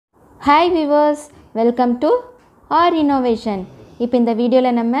Hi viewers, welcome to our innovation. இப்போ இந்த வீடியோல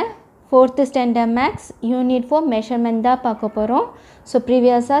நம்ம 4th standard max unit 4 measurement தான் பார்க்க போறோம். So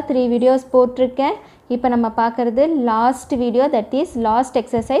previously 3 videos போட்டுருக்கேன். இப்போ நம்ம பார்க்கிறது last video, that is last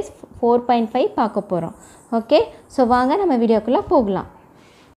exercise 4.5 பார்க்க போறோம். Okay, so வாங்க நம்ம வீடியோக்குள்ள போகலாம்.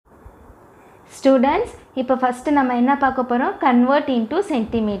 Students, இப்போ first நம்ம என்ன பார்க்க போறோம்? Convert into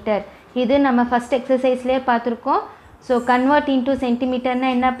centimeter. இது நம்ம first exerciseலயே பார்த்திருக்கோம். So convert into centimeter na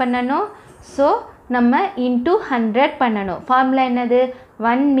enna pannanum? So நம்ம into 100 பண்ணனும். ஃபார்முலா என்னது?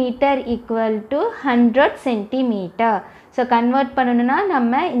 1 meter equal to 100 centimeter. So convert பண்ணனும்னா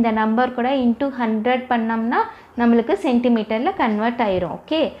நம்ம இந்த நம்பர் கூட into 100 பண்ணோம்னா நமக்கு சென்டிமீட்டர்ல கன்வர்ட் ஆயிரும்.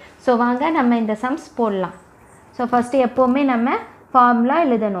 ஓகே, ஸோ வாங்க நம்ம இந்த சம்ஸ் போடலாம். ஸோ ஃபஸ்ட்டு எப்போவுமே நம்ம ஃபார்முலா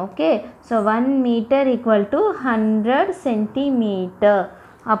எழுதணும். Okay, so 1 meter equal to 100 centimeter.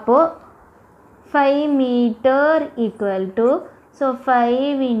 அப்போது 5 meter equal to, so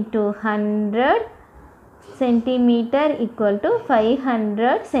 5 into 100 centimeter equal to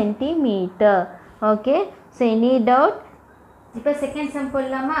 500 centimeter. Okay, so any doubt? இப்போ second sum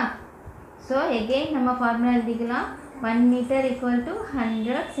போடலாமா? So again நம்ம formula எழுதிக்கலாம். 1 meter equal to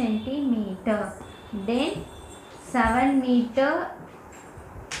 100 centimeter. Then 7 meter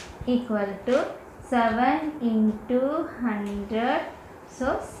equal to 7 into 100. So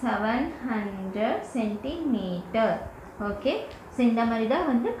 700 centimeter. Okay, so இந்த மாதிரி தான்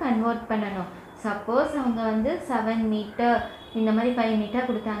வந்து convert பண்ணணும். Suppose அவங்க வந்து 7 மீட்டர் இந்த மாதிரி 5 மீட்டர்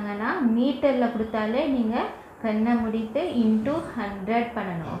கொடுத்தாங்கன்னா மீட்டரில் கொடுத்தாலே நீங்கள் கண்ணை முடித்து இன்டூ 100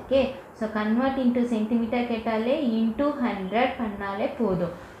 பண்ணணும். Okay, so convert into centimetre கேட்டாலே இன்டூ 100 பண்ணாலே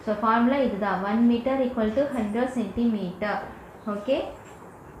போதும். ஸோ ஃபார்முலா இதுதான், 1 metre equal to 100 centimetre. Okay,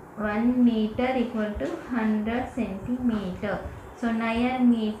 1 metre equal to 100 centimetre. So 9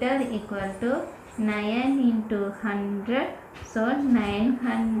 meter equal to 9 into 100, so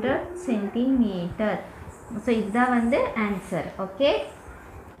 900 centimeter. So இதுதான் வந்து answer. Okay,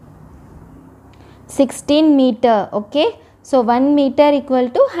 16 meter. Okay, so 1 meter equal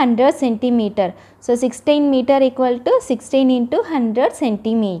to 100 centimeter. So 16 meter equal to 16 into 100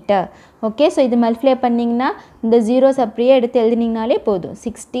 centimeter. Okay, so இது multiply பண்ணிங்கன்னா இந்த zeros அப்படியே எடுத்து எழுதினீங்கனாலே போதும்.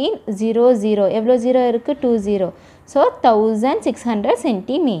 16 0 0 எவ்வளோ zero இருக்குது? 2 0. So 1600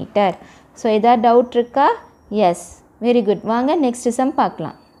 centimetre. ஸோ எதாவது டவுட் இருக்கா? S, very good. வாங்க நெக்ஸ்ட் சம்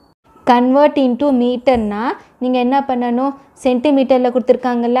பார்க்கலாம். கன்வெர்ட் இன்டூ மீட்டர்னா நீங்கள் என்ன பண்ணணும்? சென்டிமீட்டரில்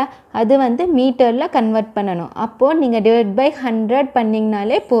கொடுத்துருக்காங்கல்ல, அது வந்து மீட்டரில் கன்வெர்ட் பண்ணணும். அப்போது நீங்கள் டிவைட் பை 100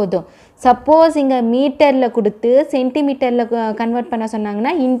 பண்ணிங்கனாலே போதும். சப்போஸ் இங்கே மீட்டரில் கொடுத்து சென்டிமீட்டரில் கன்வெர்ட் பண்ண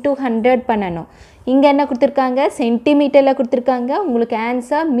சொன்னாங்கன்னா இன்டூ 100 பண்ணணும். இங்கே என்ன கொடுத்துருக்காங்க? சென்டிமீட்டரில் கொடுத்துருக்காங்க, உங்களுக்கு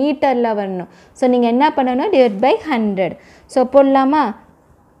ஆன்சர் மீட்டரில் வரணும். ஸோ நீங்கள் என்ன பண்ணணும்? Divide by 100. ஸோ போடலாமா?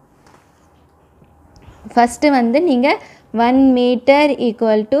 ஃபஸ்ட்டு வந்து நீங்கள் 1 metre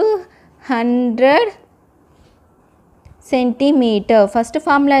equal to 100 centimetre first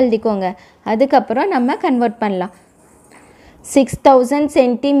formula எழுதிக்கோங்க. அதுக்கப்புறம் நம்ம கன்வெர்ட் பண்ணலாம். 6000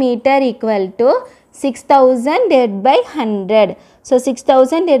 centimetre equal to 6000 divide by 100. So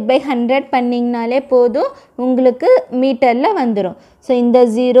 6000 divide by 100 பண்ணிங்கனாலே போதும், உங்களுக்கு மீட்டரில் வந்துடும். ஸோ இந்த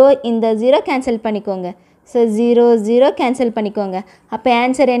ஜீரோ கேன்சல் பண்ணிக்கோங்க. ஸோ 0 0 கேன்சல் பண்ணிக்கோங்க. அப்போ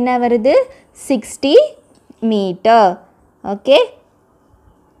ஆன்சர் என்ன வருது? 60 மீட்டர். Okay,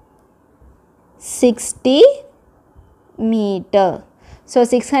 60 metre. ஸோ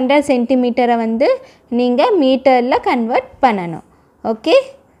 600 சென்டிமீட்டரை வந்து நீங்கள் மீட்டரில் கன்வெர்ட் பண்ணணும். ஓகே,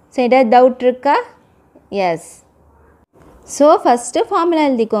 ஸோ ஏதாவது டவுட் இருக்கா? எஸ். ஸோ ஃபஸ்ட்டு ஃபார்முலா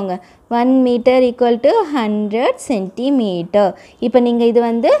எழுதிக்கோங்க. 1 மீட்டர் ஈக்குவல் டு 100 சென்டிமீட்டர். இப்போ நீங்கள் இது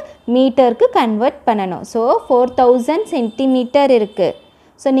வந்து மீட்டருக்கு கன்வெர்ட் பண்ணணும். ஸோ 4000 சென்டிமீட்டர் இருக்குது.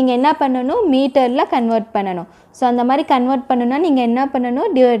 ஸோ நீங்கள் என்ன பண்ணணும்? மீட்டரில் கன்வெர்ட் பண்ணணும். ஸோ அந்த மாதிரி கன்வெர்ட் பண்ணணுன்னா நீங்கள் என்ன பண்ணணும்?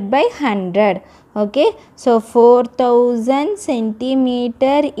 Divide by 100. Okay, so 4000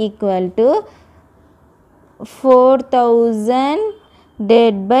 centimetre equal to 4000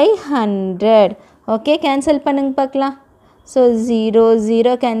 divide by 100. Okay, cancel பண்ணுங்க பார்க்கலாம். So 0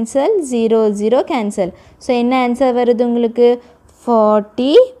 0 cancel, 0 0 cancel. ஸோ என்ன ஆன்சர் வருது உங்களுக்கு?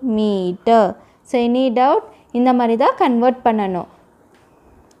 40 மீட்டர். So any doubt? இந்த மாதிரி தான் கன்வெர்ட் பண்ணணும்.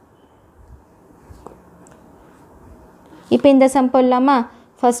 இப்போ இந்த சம் போடலாமா?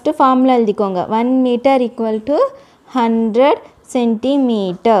 ஃபஸ்ட்டு ஃபார்முலா எழுதிக்கோங்க. 1 metre equal to 100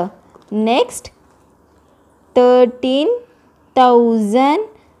 centimetre. Next 13,000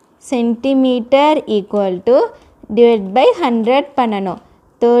 centimetre equal to divide by 100 பண்ணணும்.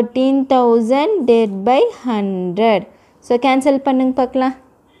 13,000 டிவைட் பை 100. ஸோ கேன்சல் பண்ணுங்க பார்க்கலாம்.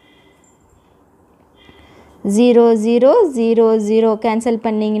 0 0 0 0 கேன்சல்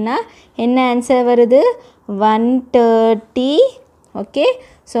பண்ணிங்கன்னா என்ன ஆன்சர் வருது? 130 ஓகே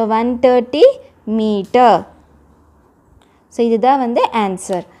ஸோ 130 மீட்டர் ஸோ இதுதான் வந்து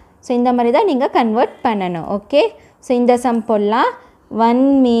ஆன்சர் ஸோ இந்த மாதிரி தான் நீங்கள் கன்வெர்ட் பண்ணணும் ஓகே ஸோ இந்த சம் போடலாம் 1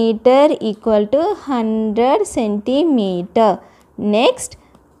 metre equal to 100 centimetre next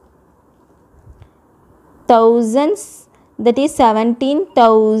thousands that is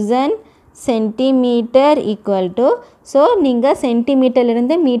 17,000 centimeter equal to so நீங்க சென்டிமீட்டர்ல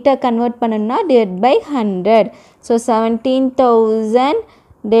இருந்து மீட்டர் கன்வர்ட் பண்ணனும்னா divided by 100 so 17,000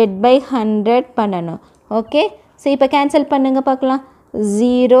 divided by 100 பண்ணனும் ஓகே so இப்போ கேன்சல் பண்ணுங்க பார்க்கலாம்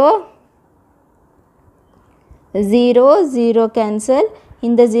 0 0 0 cancel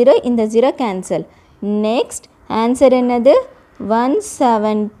இந்த 0 cancel next answer என்னது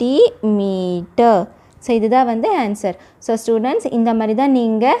 170 meter ஸோ இதுதான் வந்து ஆன்சர் ஸோ ஸ்டூடெண்ட்ஸ் இந்த மாதிரி தான்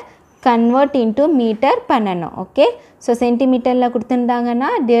நீங்கள் கன்வெர்ட் இன்ட்டு மீட்டர் பண்ணணும் ஓகே ஸோ சென்டிமீட்டரில் கொடுத்துருந்தாங்கன்னா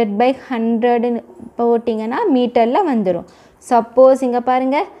டிவைட் பை 100 போட்டிங்கன்னா மீட்டரில் வந்துடும் சப்போஸ் இங்கே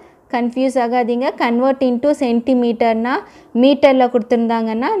பாருங்கள் கன்ஃபியூஸ் ஆகாதீங்க கன்வெர்ட் இன்ட்டு சென்டிமீட்டர்னால் மீட்டரில்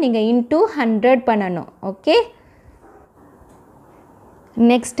கொடுத்துருந்தாங்கன்னா நீங்கள் இன்ட்டு 100 பண்ணணும் ஓகே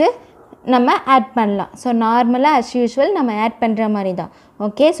நெக்ஸ்ட்டு நம்ம ஆட் பண்ணலாம் ஸோ நார்மலாக as usual நம்ம ஆட் பண்ணுற மாதிரி தான்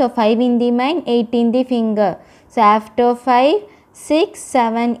okay so 5 in the mind 8 in the finger so after 5 6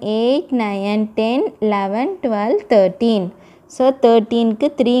 7 8 9 10 11 12 13 so 13க்கு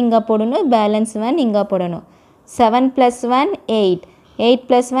 3 இங்கே போடணும் பேலன்ஸ் 1 இங்கே போடணும் 7 + 1 8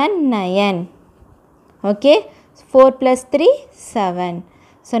 8 + 1 9 ஓகே 4 + 3 7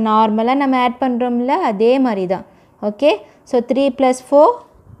 ஸோ நார்மலாக நம்ம ஆட் பண்ணுறோம்ல அதே மாதிரி தான் ஓகே ஸோ 3 + 4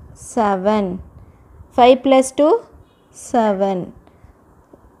 7 5 + 2 7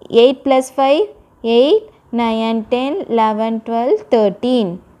 8 + 5 8 9 10 11 12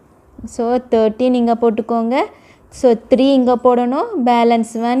 13 ஸோ 13 இங்கே போட்டுக்கோங்க ஸோ 3 இங்கே போடணும்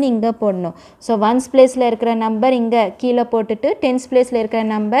பேலன்ஸ் 1 இங்கே போடணும் ஸோ ஒன்ஸ் பிளேஸில் இருக்கிற நம்பர் இங்கே கீழே போட்டுட்டு டென்ஸ் பிளேஸில் இருக்கிற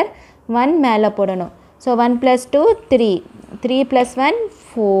நம்பர் 1 மேலே போடணும் ஸோ 1 + 2 3 3 + 1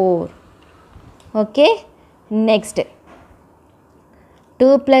 4 ஓகே நெக்ஸ்ட்டு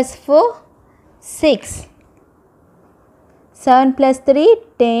 2 + 4 6 7 + 3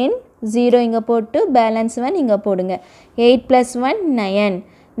 10 0 இங்கே போட்டு பேலன்ஸ் 1 இங்கே போடுங்க 8 + 1 9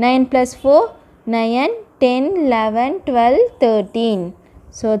 9 + 4 9 10 11 12 13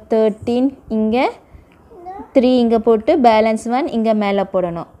 ஸோ 13 இங்கே 3 இங்கே போட்டு பேலன்ஸ் 1 இங்கே மேலே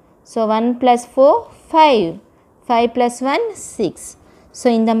போடணும் ஸோ 1 + 4 5 5 + 1 6 ஸோ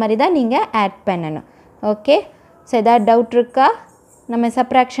இந்த மாதிரி தான் நீங்கள் ஆட் பண்ணணும் ஓகே ஸோ எதாவது டவுட் இருக்கா நம்ம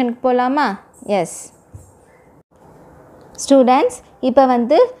சப்ராக்ஷனுக்கு போகலாமா எஸ் ஸ்டூடெண்ட்ஸ் இப்போ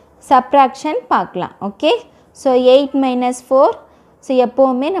வந்து சப்ராக்ஷன் பார்க்கலாம் ஓகே ஸோ 8 - 4 ஸோ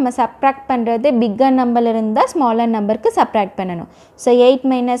எப்போவுமே நம்ம சப்ராக்ட் பண்ணுறது பிக்கர் நம்பர் இருந்தால் ஸ்மாலர் நம்பருக்கு சப்ராக்ட் பண்ணணும் so 8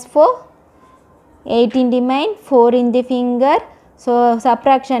 - 4 8 in the mind 4 in the finger so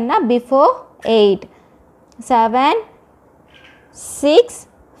சப்ராக்ஷன்னா before 8 7 6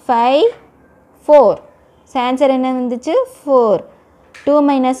 5 4 so answer என்ன வந்துச்சு 4 2 -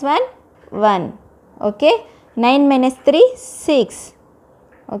 1 1 okay 9 - 3 6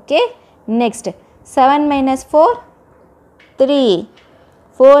 okay next 7 - 4 3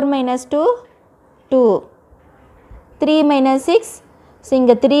 4 - 2 2 3 - 6 ஸோ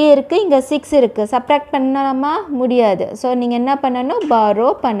இங்கே 3 இருக்குது இங்கே 6 இருக்குது சப்ராக்ட் பண்ணலாமா முடியாது ஸோ நீங்கள் என்ன பண்ணணும் பாரோ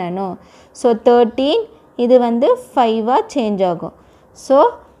பண்ணணும் ஸோ 13 இது வந்து 5ஆக சேஞ்ச் ஆகும் so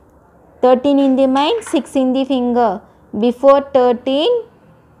 13 in the mind 6 in the finger before 13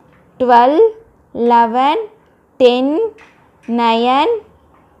 12 11 10 9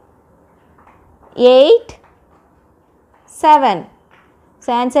 8 7 so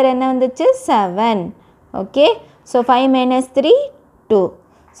answer என்ன வந்துச்சு 7 ஓகே ஸோ 5 - 3 2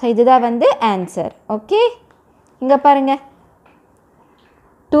 ஸோ இதுதான் வந்து ஆன்சர் ஓகே இங்கே பாருங்கள்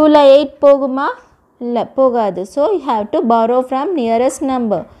 2ல் 8 போகுமா இல்லை போகாது so you have to borrow from nearest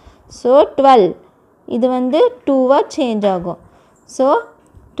number so 12 இது வந்து 2ஆக சேஞ்ச் ஆகும் ஸோ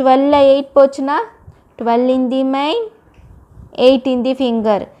 12ல் 8 போச்சுன்னா 12 in the mind 8 in the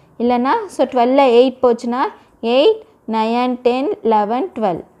finger இல்லைனா ஸோ 12ல் 8 போச்சுன்னா 8 9 10 11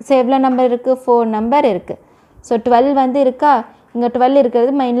 12 ஸோ எவ்வளோ நம்பர் இருக்குது 4 நம்பர் இருக்குது ஸோ 12 வந்து இருக்கா இங்கே 12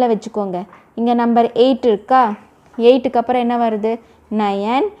 இருக்கிறது மைண்டில் வச்சுக்கோங்க இங்கே நம்பர் 8 இருக்கா 8க்கு அப்புறம் என்ன வருது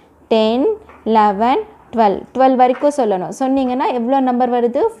 9 10 11 12 12 வரைக்கும் சொல்லணும் சொன்னீங்கன்னா எவ்வளோ நம்பர்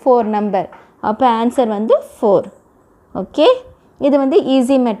வருது 4 நம்பர் அப்போ ஆன்சர் வந்து 4 ஓகே இது வந்து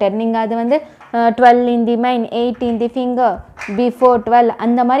ஈஸி மெத்தட் நீங்கள் அது வந்து 12 in the mind 8 in the finger before 12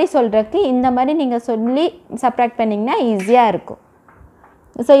 அந்த மாதிரி சொல்கிறதுக்கு இந்த மாதிரி நீங்கள் சொல்லி சப்ராக்ட் பண்ணிங்கன்னா ஈஸியாக இருக்கும்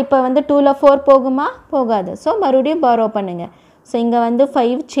ஸோ இப்போ வந்து 2ல் 4 போகுமா போகாது ஸோ மறுபடியும் பாரோ பண்ணுங்கள் ஸோ இங்கே வந்து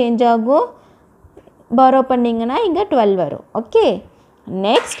 5 சேஞ்ச் ஆகும் borrow பண்ணிங்கன்னா இங்கே 12 வரும் ஓகே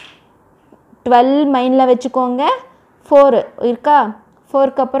நெக்ஸ்ட் 12 மைண்டில் வச்சுக்கோங்க 4 இருக்கா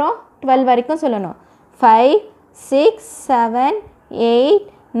 4க்கு அப்புறம் 12 வரைக்கும் சொல்லணும் 5 6 7 8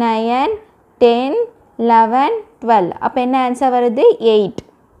 9 10 11 12 அப்போ என்ன ஆன்சர் வருது 8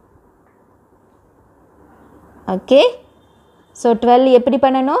 ஓகே ஸோ 12 எப்படி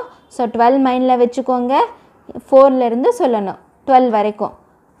பண்ணணும் ஸோ 12 மைண்டில் வச்சுக்கோங்க 4லேருந்து சொல்லணும் 12 வரைக்கும்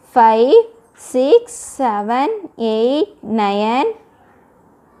 5 6 7 8 9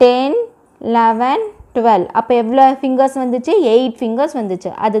 10 11 12 அப்போ எவ்வளோ ஃபிங்கர்ஸ் வந்துச்சு 8 ஃபிங்கர்ஸ்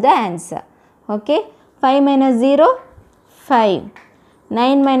வந்துச்சு அதுதான் answer okay 5 minus 0 5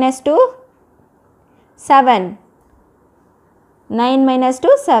 9 minus 2 7 9 minus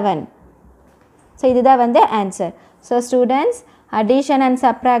 2 7 so இதுதான் வந்து answer so students addition and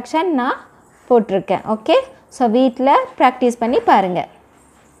subtraction நான் போட்டிருக்கேன் ஓகே ஸோ வீட்டில் ப்ராக்டிஸ் பண்ணி பாருங்கள்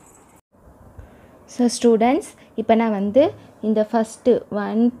ஸோ ஸ்டூடெண்ட்ஸ் இப்போ நான் வந்து இந்த ஃபஸ்ட்டு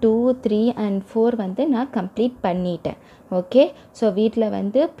 1 2 3 and 4 வந்து நான் கம்ப்ளீட் பண்ணிட்டேன் ஓகே ஸோ வீட்டில்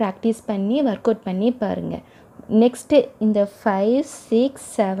வந்து ப்ராக்டிஸ் பண்ணி ஒர்க் அவுட் பண்ணி பாருங்கள் நெக்ஸ்ட்டு இந்த 5 6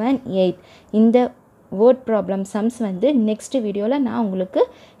 7 8 இந்த வேர்ட் ப்ராப்ளம் சம்ஸ் வந்து நெக்ஸ்ட் வீடியோவில் நான் உங்களுக்கு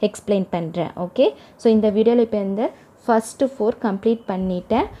எக்ஸ்பிளைன் பண்ணுறேன் ஓகே ஸோ இந்த வீடியோவில் இப்போ இந்த ஃபஸ்ட்டு 4 கம்ப்ளீட்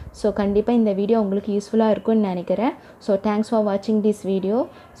பண்ணிட்டேன் ஸோ கண்டிப்பாக இந்த வீடியோ உங்களுக்கு யூஸ்ஃபுல்லாக இருக்கும்னு நினைக்கிறேன் ஸோ தேங்க்ஸ் ஃபார் வாட்சிங் திஸ் வீடியோ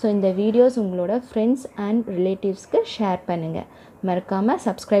ஸோ இந்த வீடியோஸ் உங்களோட ஃப்ரெண்ட்ஸ் அண்ட் ரிலேட்டிவ்ஸ்க்கு ஷேர் பண்ணுங்கள் மறக்காமல்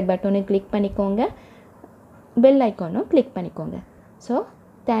சப்ஸ்கிரைப் பட்டனை கிளிக் பண்ணிக்கோங்க பெல் ஐக்கானும் கிளிக் பண்ணிக்கோங்க so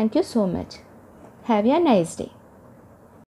thank you so much have a nice day